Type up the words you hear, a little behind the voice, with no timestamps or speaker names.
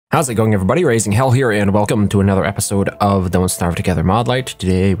How's it going, everybody? RazingHel here, and welcome to another episode of Don't Starve Together MODlight.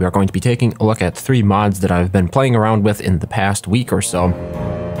 Today we are going to be taking a look at 3 mods that I've been playing around with in the past week or so.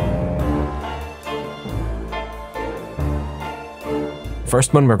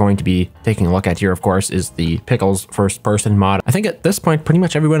 First one we're going to be taking a look at here, of course, is the Pickles first-person mod. I think at this point, pretty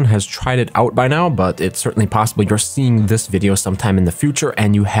much everyone has tried it out by now, but it's certainly possible you're seeing this video sometime in the future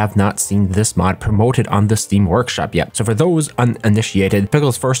and you have not seen this mod promoted on the Steam Workshop yet. So for those uninitiated,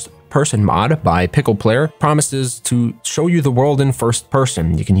 Pickles first-person mod by Pickle Player promises to show you the world in first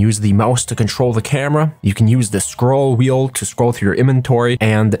person. You can use the mouse to control the camera, you can use the scroll wheel to scroll through your inventory,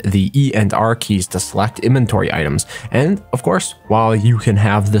 and the E and R keys to select inventory items. And of course, while you can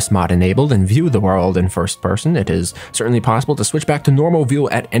have this mod enabled and view the world in first person, it is certainly possible to switch back to normal view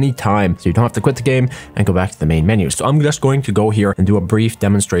at any time, so you don't have to quit the game and go back to the main menu. So I'm just going to go here and do a brief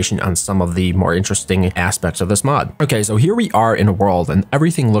demonstration on some of the more interesting aspects of this mod. Okay, so here we are in a world and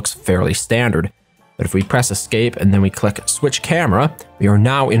everything looks fairly standard, but if we press escape and then we click switch camera, we are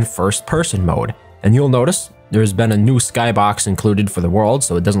now in first person mode. And you'll notice there's been a new skybox included for the world,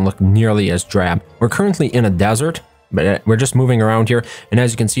 so it doesn't look nearly as drab. We're currently in a desert, but we're just moving around here, and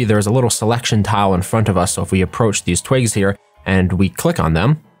as you can see, there's a little selection tile in front of us. So if we approach these twigs here and we click on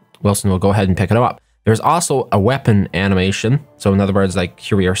them, Wilson will go ahead and pick it up. There's also a weapon animation. So in other words, like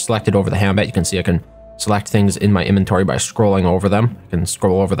here we are selected over the handbat. You can see I can select things in my inventory by scrolling over them. I can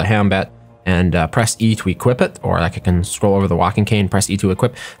scroll over the handbat and press E to equip it, or like I can scroll over the walking cane, press E to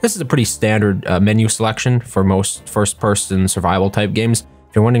equip. This is a pretty standard menu selection for most first-person survival type games.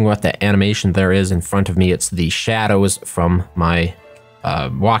 If you're wondering what the animation there is in front of me, it's the shadows from my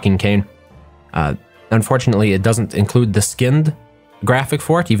walking cane. Unfortunately, it doesn't include the skinned graphic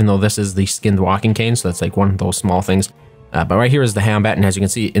for it, even though this is the skinned walking cane, so that's like one of those small things. But right here is the handbat, and as you can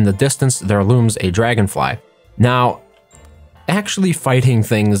see, in the distance, there looms a dragonfly. Now, actually fighting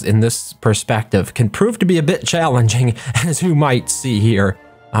things in this perspective can prove to be a bit challenging, as you might see here.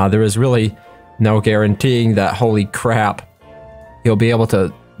 There is really no guaranteeing that, holy crap, you'll be able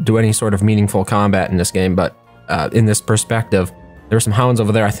to do any sort of meaningful combat in this game, but in this perspective, there's some hounds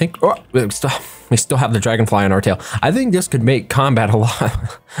over there. I think we still have the dragonfly on our tail. I think this could make combat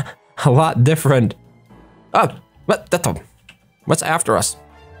a lot different. Oh, what's after us?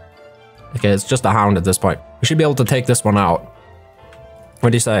 Okay, it's just a hound at this point. We should be able to take this one out.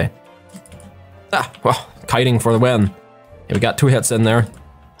 What do you say? Ah, well, kiting for the win. Okay, we got 2 hits in there.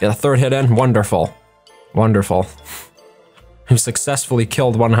 Get a 3rd hit in. Wonderful, wonderful. We've successfully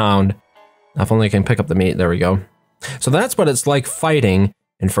killed 1 hound. If only I can pick up the meat. There we go. So that's what it's like fighting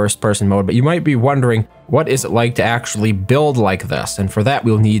in first-person mode, but you might be wondering, what is it like to actually build like this? And for that,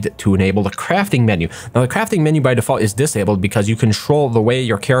 we'll need to enable the crafting menu. Now, the crafting menu by default is disabled because you control the way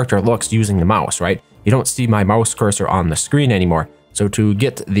your character looks using the mouse, right? You don't see my mouse cursor on the screen anymore. So to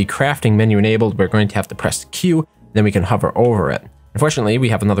get the crafting menu enabled, we're going to have to press Q, then we can hover over it. Unfortunately, we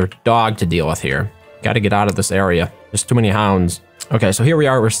have another dog to deal with here. Got to get out of this area. There's too many hounds. Okay, so here we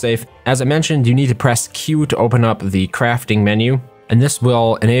are, we're safe. As I mentioned, you need to press Q to open up the crafting menu, and this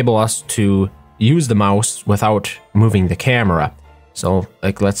will enable us to use the mouse without moving the camera. So,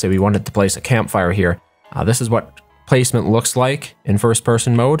 like, let's say we wanted to place a campfire here. This is what placement looks like in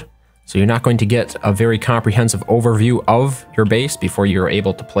first-person mode. So you're not going to get a very comprehensive overview of your base before you're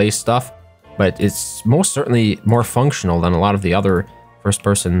able to place stuff, but it's most certainly more functional than a lot of the other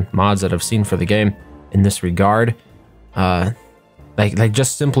first-person mods that I've seen for the game in this regard. Like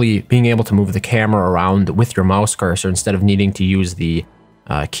just simply being able to move the camera around with your mouse cursor instead of needing to use the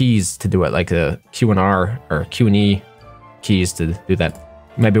keys to do it, like the Q and R or Q and E keys to do that.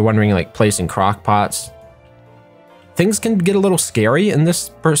 You might be wondering, like, placing crock pots. Things can get a little scary in this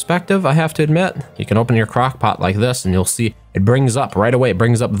perspective, I have to admit. You can open your crock pot like this and you'll see it brings up right away. It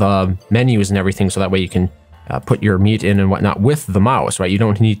brings up the menus and everything, so that way you can put your meat in and whatnot with the mouse, right? You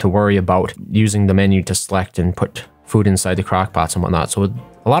don't need to worry about using the menu to select and put food inside the crock pots and whatnot. So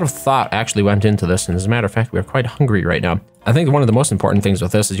a lot of thought actually went into this, and as a matter of fact, we're quite hungry right now. I think one of the most important things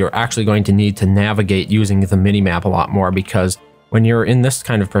with this is you're actually going to need to navigate using the mini-map a lot more, because when you're in this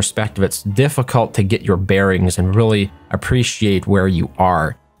kind of perspective, it's difficult to get your bearings and really appreciate where you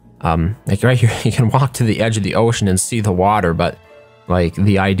are. Like right here, you can walk to the edge of the ocean and see the water, but like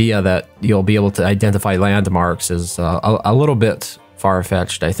the idea that you'll be able to identify landmarks is a little bit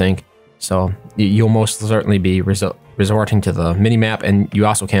far-fetched, I think. So you'll most certainly be resorting to the mini-map, and you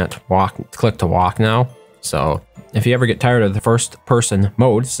also can't click to walk now. So if you ever get tired of the first-person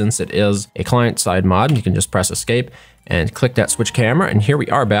mode, since it is a client-side mod, you can just press escape and click that switch camera, and here we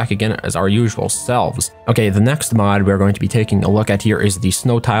are back again as our usual selves. Okay, the next mod we're going to be taking a look at here is the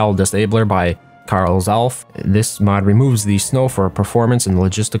Snow Tile Disabler by Carl's Elf. This mod removes the snow for performance and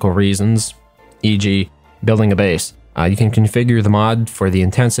logistical reasons, e.g. building a base. You can configure the mod for the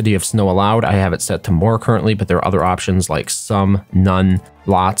intensity of snow allowed. I have it set to more currently, but there are other options like some, none,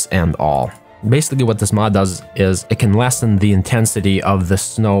 lots, and all. Basically what this mod does is it can lessen the intensity of the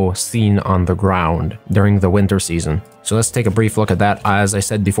snow seen on the ground during the winter season. So let's take a brief look at that. As I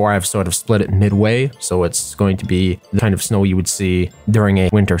said before, I've sort of split it midway, so it's going to be the kind of snow you would see during a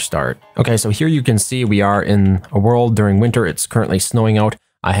winter start. Okay, so here you can see we are in a world during winter. It's currently snowing out.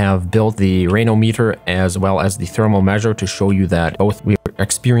 I have built the rainometer as well as the thermal measure to show you that both we are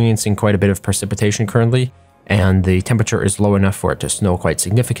experiencing quite a bit of precipitation currently, and the temperature is low enough for it to snow quite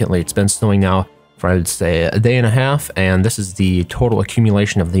significantly. It's been snowing now for, I'd say, a day and a half, and this is the total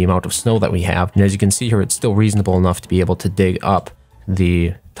accumulation of the amount of snow that we have. And as you can see here, it's still reasonable enough to be able to dig up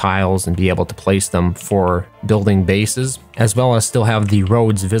the tiles and be able to place them for building bases, as well as still have the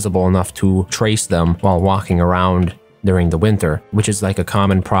roads visible enough to trace them while walking around during the winter, which is like a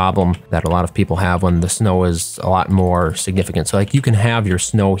common problem that a lot of people have when the snow is a lot more significant. So like you can have your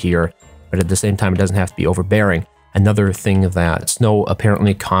snow here, but at the same time, it doesn't have to be overbearing. Another thing that snow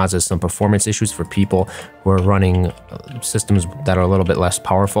apparently causes some performance issues for people who are running systems that are a little bit less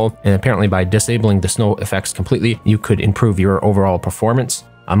powerful. And apparently by disabling the snow effects completely, you could improve your overall performance.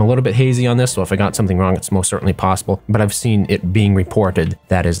 I'm a little bit hazy on this, so if I got something wrong, it's most certainly possible, but I've seen it being reported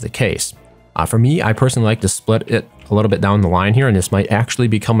that is the case. For me, I personally like to split it a little bit down the line here, and this might actually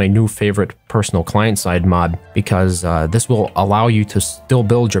become my new favorite personal client-side mod, because this will allow you to still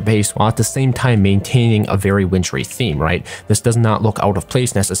build your base while at the same time maintaining a very wintry theme, right? This does not look out of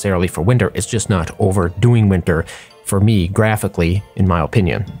place necessarily for winter, it's just not overdoing winter for me, graphically, in my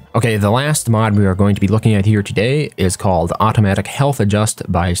opinion. Okay, the last mod we are going to be looking at here today is called Automatic Health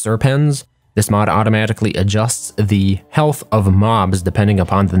Adjust by Serpens. This mod automatically adjusts the health of mobs depending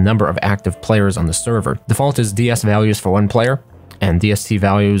upon the number of active players on the server. Default is DS values for 1 player and DST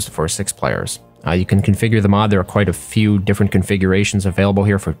values for 6 players. You can configure the mod. There are quite a few different configurations available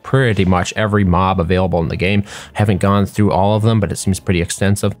here for pretty much every mob available in the game. I haven't gone through all of them, but it seems pretty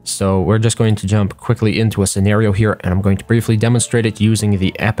extensive. So we're just going to jump quickly into a scenario here, and I'm going to briefly demonstrate it using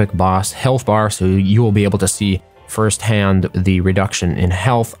the Epic Boss health bar, so you will be able to see firsthand the reduction in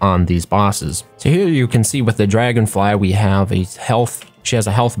health on these bosses. So here you can see with the Dragonfly, we have a health, she has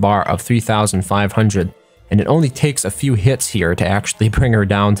a health bar of 3,500, and it only takes a few hits here to actually bring her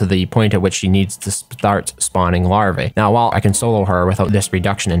down to the point at which she needs to start spawning larvae. Now, while I can solo her without this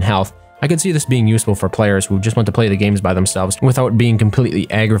reduction in health, I could see this being useful for players who just want to play the games by themselves without being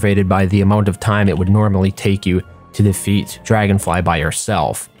completely aggravated by the amount of time it would normally take you to defeat Dragonfly by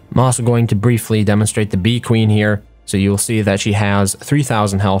yourself. I'm also going to briefly demonstrate the Bee Queen here, so you'll see that she has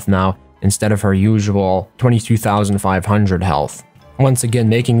 3,000 health now instead of her usual 22,500 health. Once again,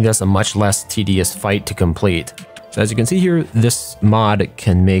 making this a much less tedious fight to complete. So as you can see here, this mod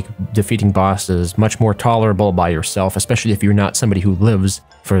can make defeating bosses much more tolerable by yourself, especially if you're not somebody who lives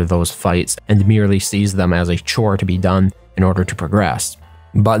for those fights and merely sees them as a chore to be done in order to progress.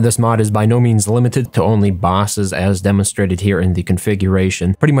 But this mod is by no means limited to only bosses as demonstrated here in the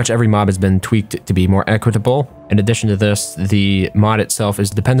configuration. Pretty much every mob has been tweaked to be more equitable. In addition to this, the mod itself is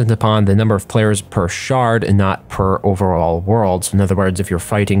dependent upon the number of players per shard and not per overall world. So in other words, if you're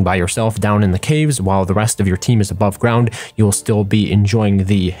fighting by yourself down in the caves while the rest of your team is above ground, you'll still be enjoying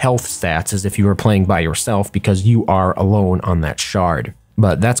the health stats as if you were playing by yourself because you are alone on that shard.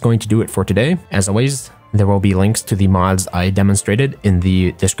 But that's going to do it for today. As always, there will be links to the mods I demonstrated in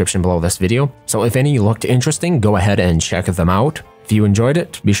the description below this video. So if any looked interesting, go ahead and check them out. If you enjoyed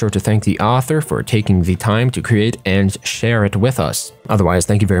it, be sure to thank the author for taking the time to create and share it with us. Otherwise,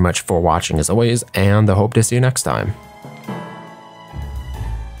 thank you very much for watching as always, and I hope to see you next time.